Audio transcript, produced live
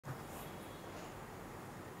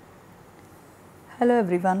Hello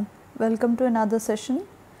everyone, welcome to another session.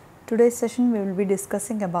 Today's session we will be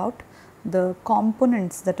discussing about the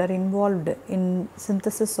components that are involved in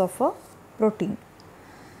synthesis of a protein.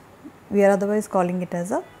 We are otherwise calling it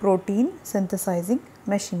as a protein synthesizing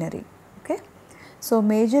machinery. Okay. So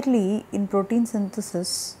majorly in protein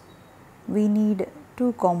synthesis we need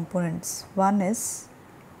two components. One is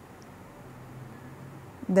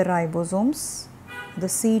the ribosomes, the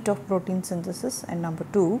seat of protein synthesis, and number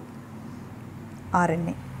two,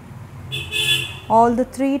 RNA. All the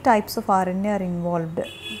three types of RNA are involved,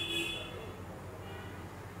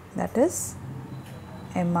 that is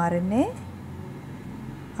mRNA,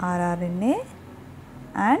 rRNA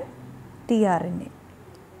and tRNA.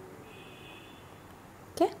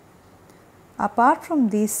 Okay. Apart from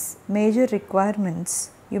these major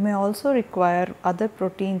requirements, you may also require other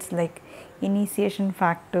proteins like initiation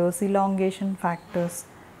factors, elongation factors,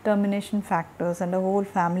 termination factors and a whole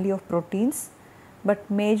family of proteins,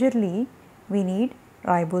 but majorly we need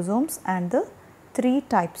ribosomes and the three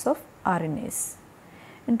types of RNAs.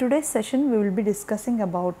 In today's session we will be discussing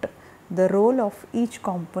about the role of each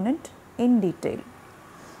component in detail.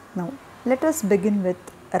 Now let us begin with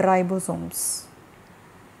ribosomes.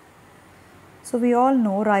 So we all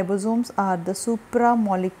know ribosomes are the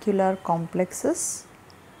supramolecular complexes,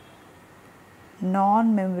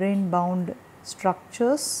 non-membrane bound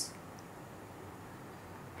structures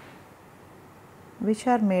which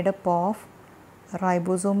are made up of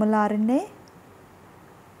ribosomal RNA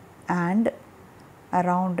and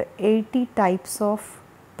around 80 types of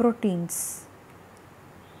proteins.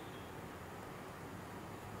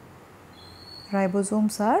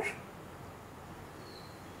 Ribosomes are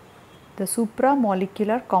the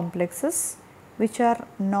supramolecular complexes which are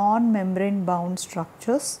non-membrane bound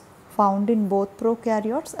structures found in both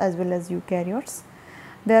prokaryotes as well as eukaryotes.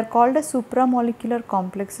 They are called as supramolecular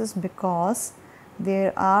complexes because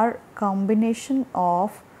there are combination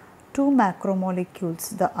of two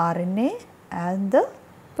macromolecules, the RNA and the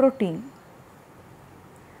protein.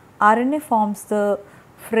 RNA forms the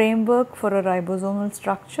framework for a ribosomal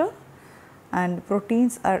structure and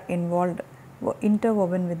proteins are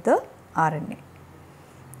interwoven with the RNA.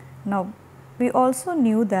 Now we also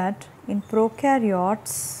knew that in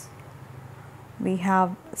prokaryotes we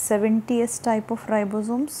have 70S type of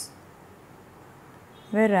ribosomes,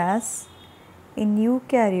 whereas in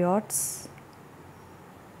eukaryotes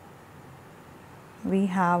we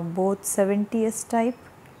have both 70S type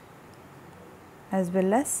as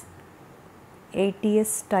well as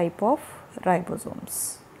 80S type of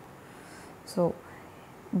ribosomes. So,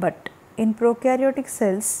 but in prokaryotic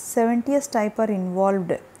cells 70S type are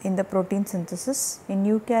involved in the protein synthesis, in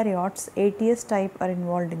eukaryotes 80S type are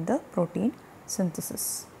involved in the protein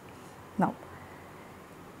synthesis. Now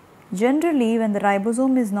generally when the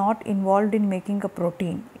ribosome is not involved in making a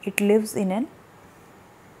protein, it lives in a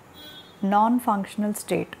non-functional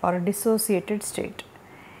state or a dissociated state.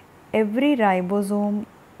 Every ribosome,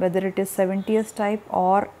 whether it is 70S type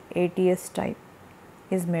or 80S type,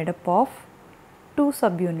 is made up of two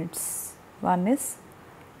subunits. One is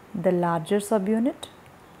the larger subunit,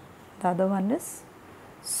 the other one is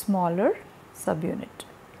smaller subunit.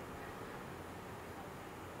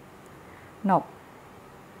 Now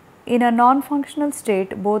in a non-functional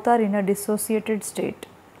state, both are in a dissociated state.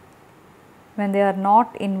 When they are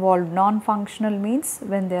not involved, non-functional means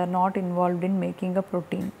when they are not involved in making a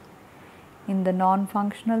protein. In the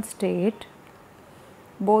non-functional state,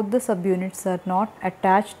 both the subunits are not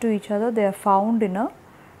attached to each other, they are found in a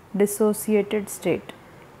dissociated state.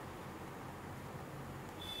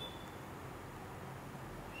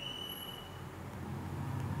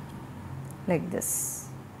 Like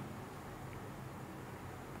this.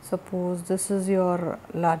 Suppose this is your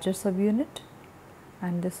larger subunit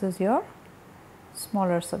and this is your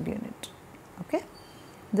smaller subunit. Okay.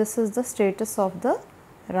 This is the status of the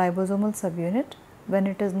ribosomal subunit when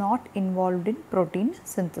it is not involved in protein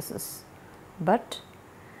synthesis. But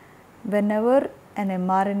whenever an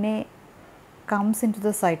mRNA comes into the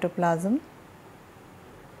cytoplasm,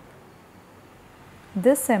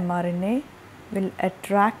 this mRNA will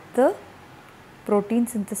attract the protein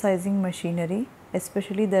synthesizing machinery,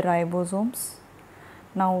 especially the ribosomes.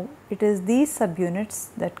 Now it is these subunits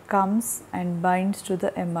that comes and binds to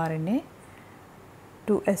the mRNA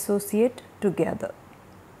to associate together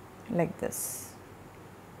like this.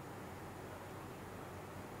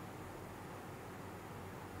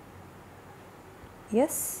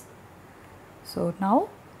 Yes. So now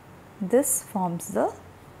this forms the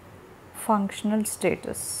functional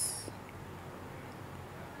status.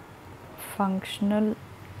 Functional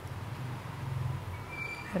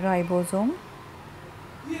ribosome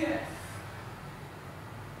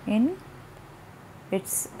in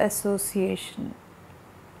its associated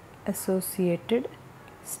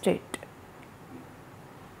state.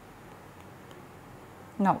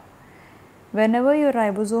 Now, whenever your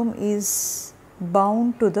ribosome is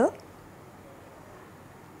bound to the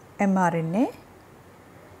mRNA,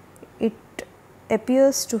 it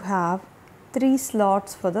appears to have 3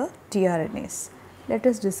 slots for the tRNAs. Let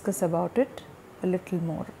us discuss about it a little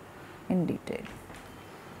more in detail.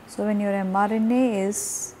 So, when your mRNA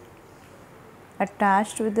is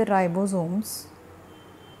attached with the ribosomes,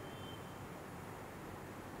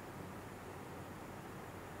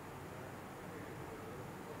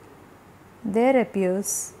 there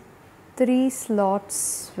appears 3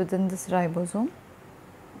 slots within this ribosome.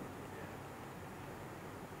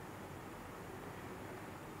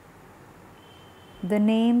 The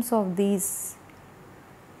names of these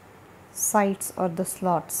sites or the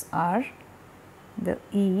slots are the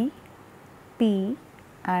E, P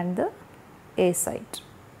and the A site.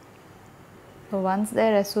 So, once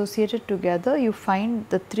they are associated together, you find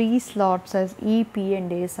the 3 slots as E, P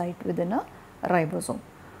and A site within a ribosome.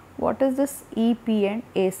 What is this E, P and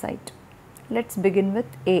A site? Let us begin with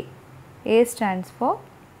A. A stands for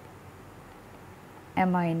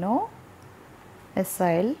amino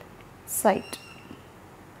acyl site.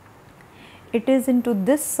 It is into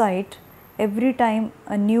this site every time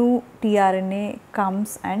a new tRNA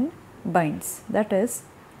comes and binds. That is,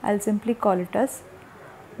 I will simply call it as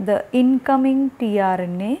the incoming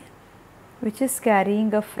tRNA which is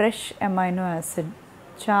carrying a fresh amino acid,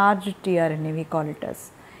 charged tRNA we call it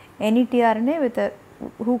as. Any tRNA with a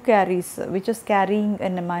which is carrying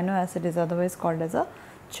an amino acid is otherwise called as a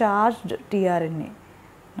charged tRNA.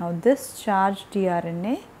 Now, this charged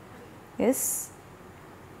tRNA is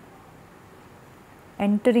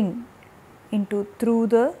entering into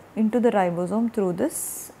the ribosome through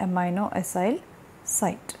this amino acyl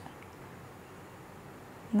site.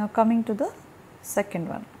 Now, coming to the second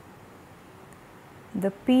one, the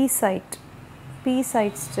P site. P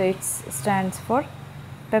site stands for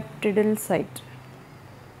peptidyl site.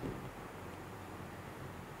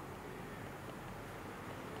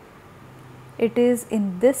 It is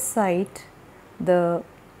in this site the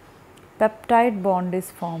peptide bond is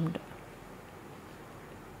formed.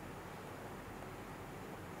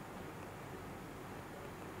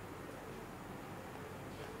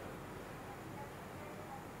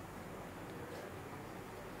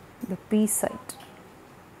 The P site.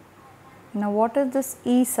 Now, what is this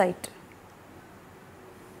E site?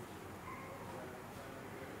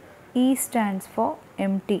 E stands for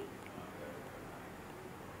empty.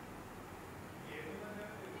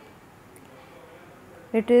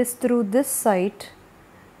 It is through this site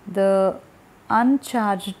the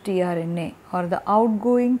uncharged tRNA or the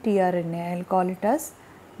outgoing tRNA, I will call it as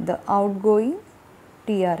the outgoing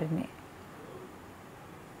tRNA.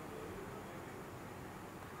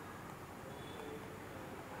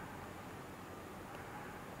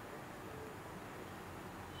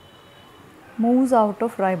 Moves out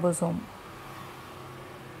of ribosome.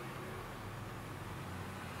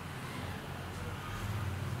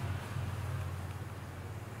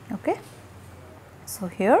 Okay. So,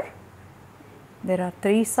 here there are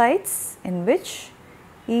 3 sites in which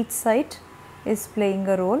each site is playing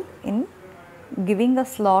a role in giving a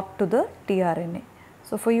slot to the tRNA.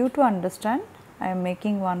 So, for you to understand, I am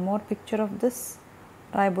making one more picture of this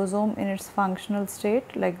ribosome in its functional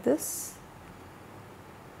state like this.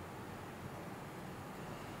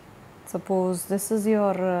 Suppose this is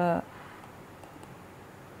your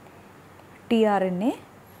tRNA.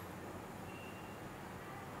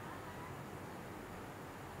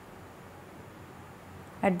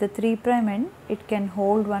 At the 3' end, it can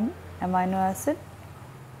hold one amino acid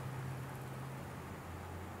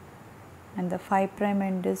and the 5'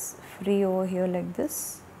 end is free over here like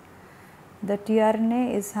this. The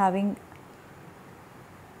tRNA is having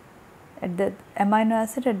at the amino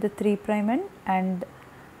acid at the 3' end, and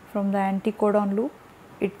from the anticodon loop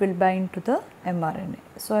it will bind to the mRNA.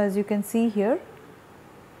 So, as you can see here,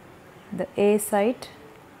 the A site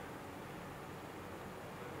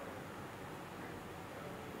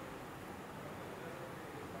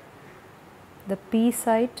the P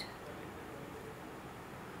site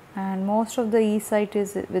and most of the E site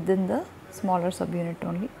is within the smaller subunit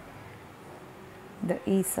only, the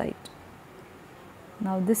E site.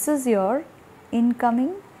 Now, this is your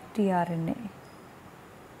incoming tRNA.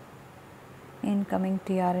 Incoming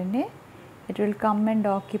tRNA, it will come and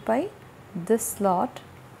occupy this slot,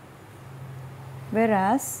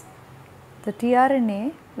 whereas the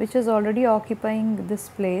tRNA which is already occupying this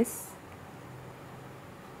place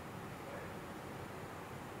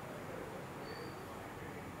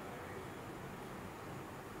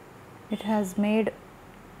it has made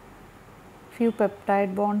few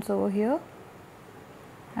peptide bonds over here,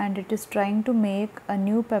 and it is trying to make a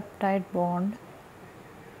new peptide bond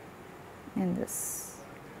in this.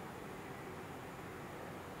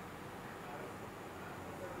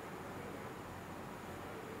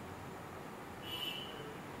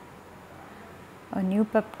 A new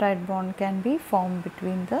peptide bond can be formed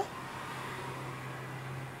between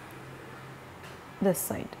this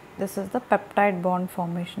site. This is the peptide bond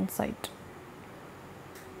formation site.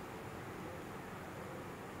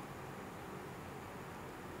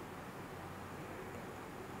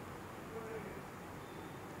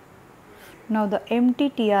 Now the empty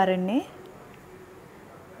tRNA,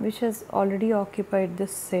 which has already occupied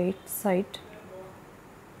this site,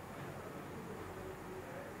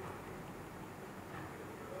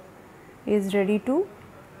 is ready to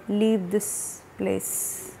leave this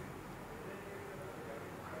place.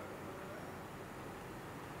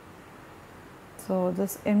 So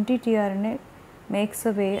this empty tRNA makes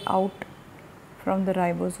a way out from the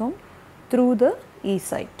ribosome through the E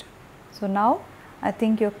site. So now I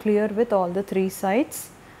think you are clear with all the three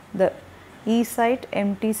sites: the E site,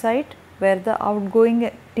 empty site, where the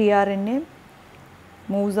outgoing tRNA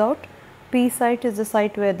moves out; P site is the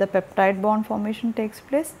site where the peptide bond formation takes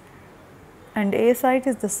place, and A site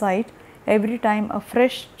is the site every time a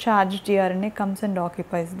fresh charged tRNA comes and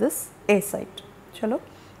occupies this A site. Chalo,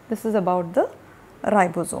 this is about the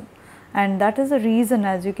ribosome, and that is the reason,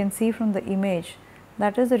 as you can see from the image,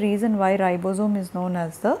 that is the reason why ribosome is known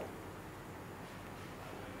as the,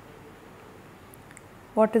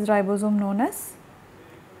 what is ribosome known as?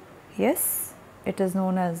 Yes, it is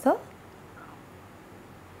known as the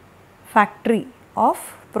factory of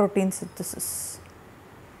protein synthesis,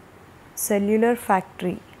 cellular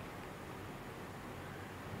factory.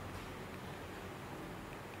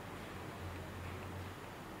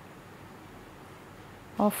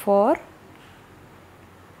 For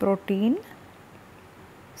protein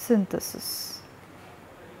synthesis,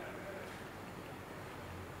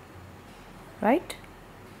 right?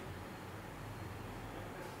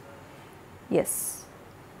 Yes.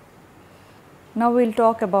 Now we will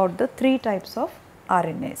talk about the three types of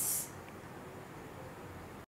RNAs.